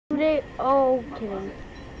today. Okay,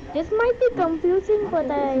 this might be confusing, but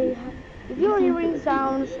if you're hearing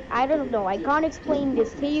sounds, I don't know. I can't explain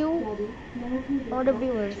this to you or the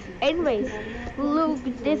viewers. Anyways, look,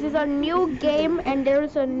 this is a new game and there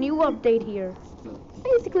is a new update here.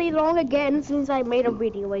 Basically, long again since I made a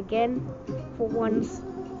video again for once.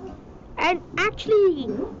 And actually,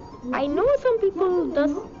 I know some people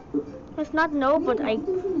does not know, but I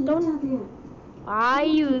don't. I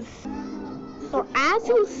use. So as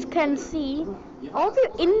you can see, all the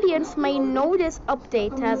Indians may know this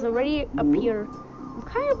update has already appeared. I'm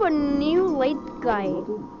kind of a new late guy.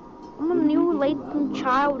 I'm a new late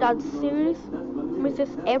child that series misses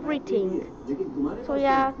everything. So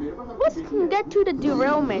yeah, let's get to the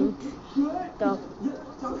derailment stuff.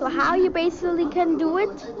 So how you basically can do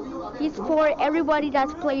it is for everybody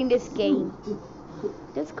that's playing this game.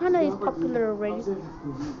 This kind of is popular already.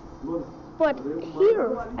 But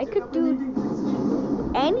here, I could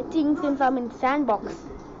do anything since I'm in sandbox.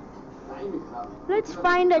 Let's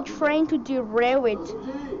find a train to derail it.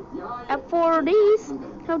 And for this,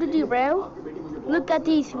 how to derail, look at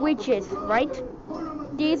these switches, right?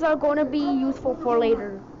 These are gonna be useful for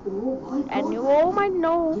later. And you all might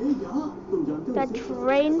know that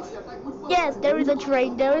trains, yes, there is a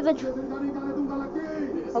train,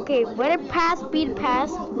 okay, when it pass, speed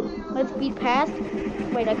past. Let's speed past.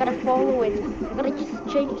 Wait, I gotta follow it. I gotta just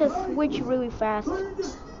change the switch really fast. Okay.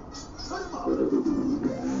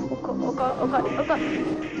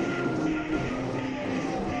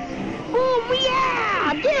 Boom,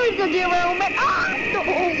 yeah! There is a derailment! Ah, no!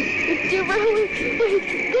 It's derailing! Wait,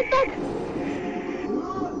 get back!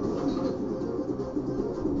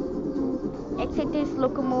 Exit this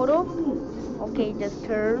locomotive. Okay, just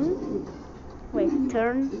turn. Wait,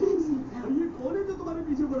 turn.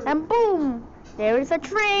 And boom! There is a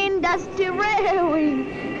train that's derailing!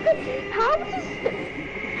 How is it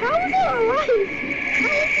alive? How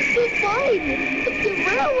is it still flying? It's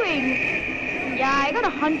derailing! Yeah, I gotta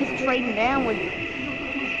hunt this train down with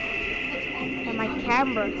my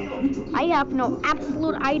camera. I have no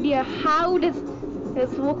absolute idea how this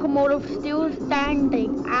locomotive still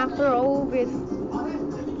standing after all this.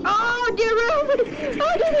 Oh, derailment!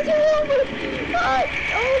 Oh, there's a derailment!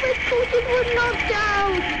 Oh, my coaches were knocked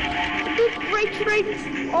out! This great train is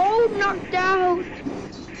all knocked out!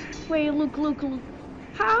 Wait, look.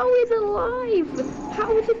 How is it alive?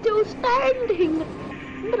 How is it still standing?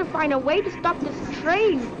 I'm gonna find a way to stop this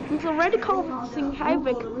train. It's already causing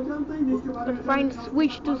havoc. I'm gonna find a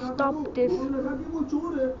switch to stop this.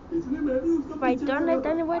 If I done it,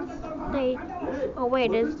 then what? Oh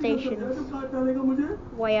wait, there's stations.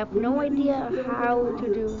 Well, I have no idea how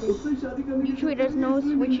to do this. Usually there's no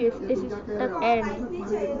switches. This is the end.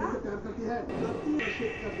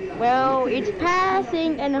 Well, it's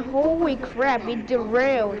passing and holy crap, it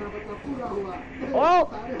derailed.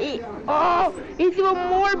 It's even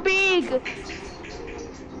more big.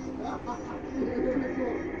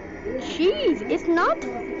 Jeez, it's not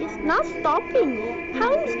stopping.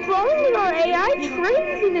 How strong are AI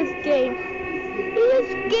trains in this game? It is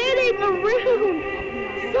getting around.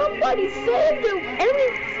 Somebody save them.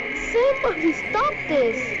 Somebody stop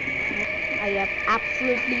this. I have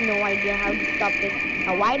absolutely no idea how to stop this.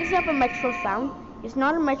 Now, why does it have a metro sound? It's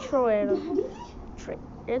not a metro train.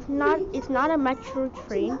 It's not a metro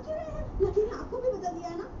train.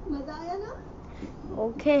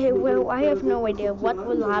 Okay, well, I have no idea what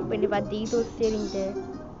will happen if Adito's sitting there.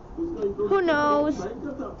 Who knows?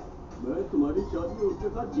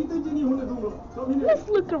 Let's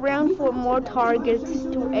look around for more targets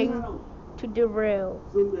to aim to derail.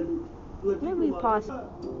 Maybe pause.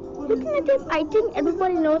 Looking at this, I think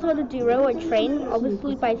everybody knows how to derail a train,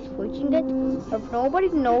 obviously by switching it. If nobody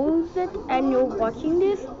knows it and you're watching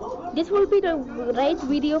this will be the right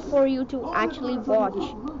video for you to actually watch.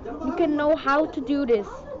 You can know how to do this.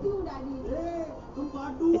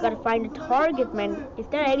 You gotta find a target, man. Is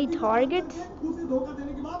there any targets?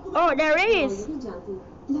 Oh, there is!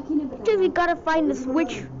 Just you gotta find the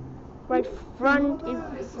switch right in front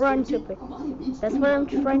of it. That's what I'm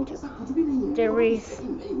trying to. There is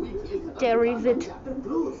it.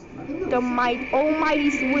 The almighty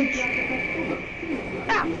switch.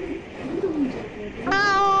 Ah!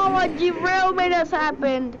 Oh, a derailment has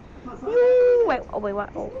happened. Wait, what?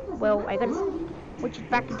 Oh, well, I gotta switch it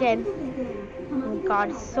back again. Oh my god,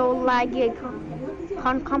 it's so laggy. I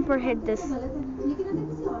can't comprehend this.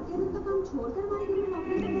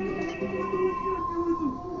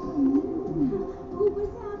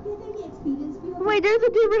 Wait, there's a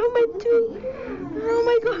derailment too. Oh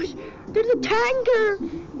my gosh, there's a tanker.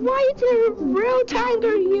 Why is there a rail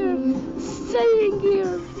tanker here? Sitting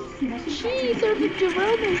here. Jeez, there's a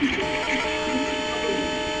derailment.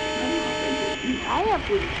 I have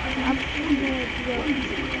no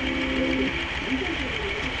idea.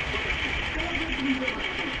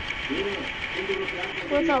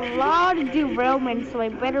 There's a lot of derailment, so I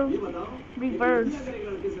better reverse.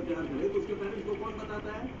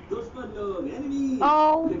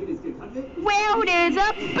 Oh, well, there's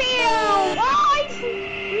a bill. Oh, it's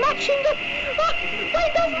matching the. Oh,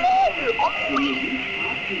 wait, there's more. Oh, wait.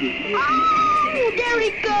 Oh, there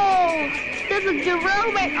it goes. There's a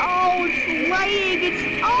derailment. Oh, it's sliding. It's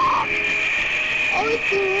off. Oh,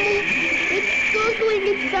 it's circling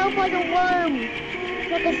itself like a worm,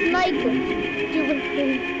 like a snake.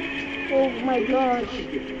 Oh my gosh.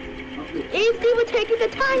 It's even taking the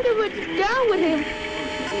time to get down with him.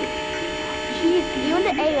 Jeez, even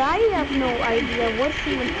the AI has no idea what's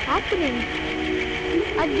even happening.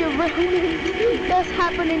 A derailment that's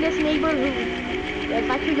happening in this neighborhood. There's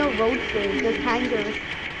actually no roads there, just hangars.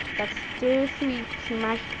 That's seriously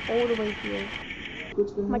smashed all the way here.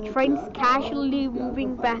 My train's casually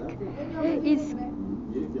moving back. It's...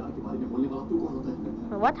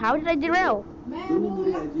 What? How did I derail? How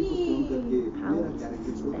is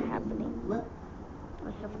that happening?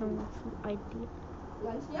 I have no idea.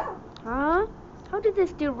 Huh? How did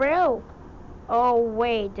this derail? Oh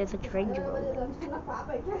wait, there's a train derailment.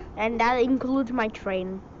 And that includes my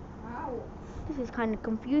train. This is kind of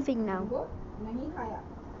confusing now.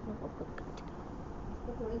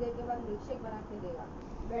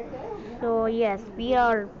 So yes, we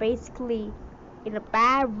are basically in a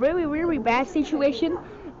very, very bad situation.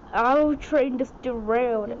 Our train just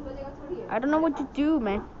derailed. I don't know what to do,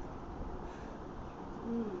 man.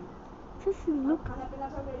 Just look.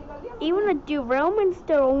 Even a derailment's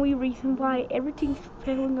the only reason why everything's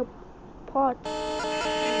falling apart.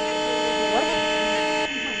 What?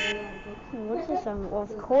 What's the song?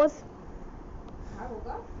 Of course.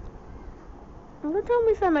 Don't tell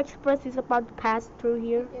me some express is about to pass through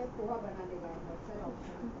here.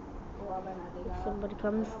 If somebody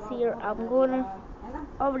comes here, I'm gonna...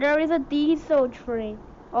 Oh, there is a diesel train.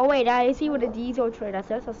 Oh wait, I see what a diesel train is.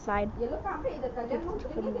 There's a sign. Let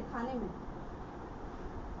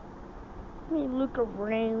me look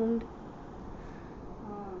around.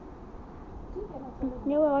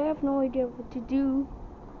 No, I have no idea what to do.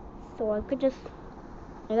 So I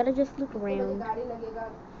gotta just look around.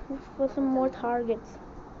 Look for some more targets.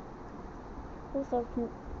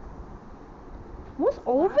 Was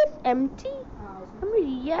all of it empty? I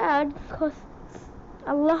mean, yeah, because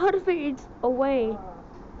a lot of it is away.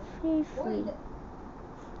 Seriously.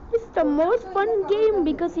 It's the most fun game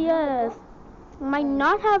because, yes, might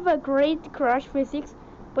not have a great crash physics,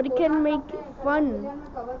 but it can make fun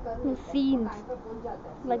scenes,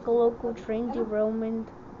 like a local train derailment.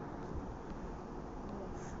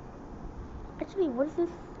 Actually, what is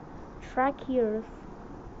this track here?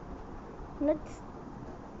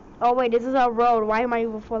 Oh wait, this is a road. Why am I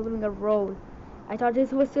even following a road? I thought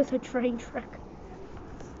this was just a train track.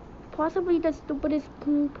 Possibly the stupidest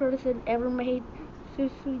person ever made.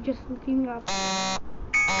 Seriously, just looking up.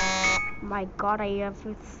 My god, I have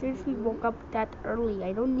seriously woke up that early.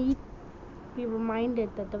 I don't need to be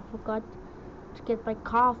reminded that I forgot to get my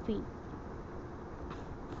coffee.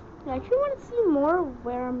 I actually want to see more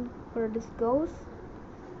where this goes,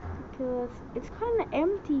 because it's kind of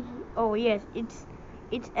empty. Oh yes,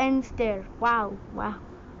 it ends there. Wow.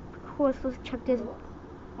 Of course, let's check this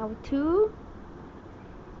out too.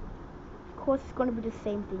 Of course, it's gonna be the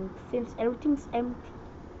same thing since everything's empty.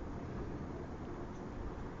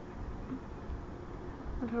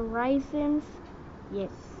 On horizons,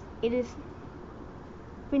 yes, it is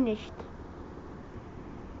finished.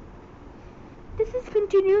 This is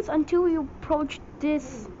continuous until we approach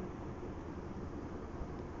this.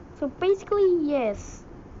 So basically, yes,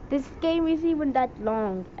 this game isn't even that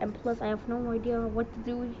long, and plus I have no idea what to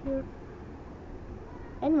do here.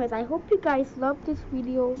 Anyways, I hope you guys loved this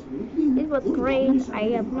video. It was great.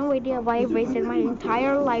 I have no idea why I wasted my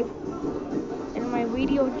entire life in my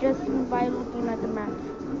video just by looking at the map.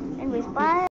 Anyways, bye.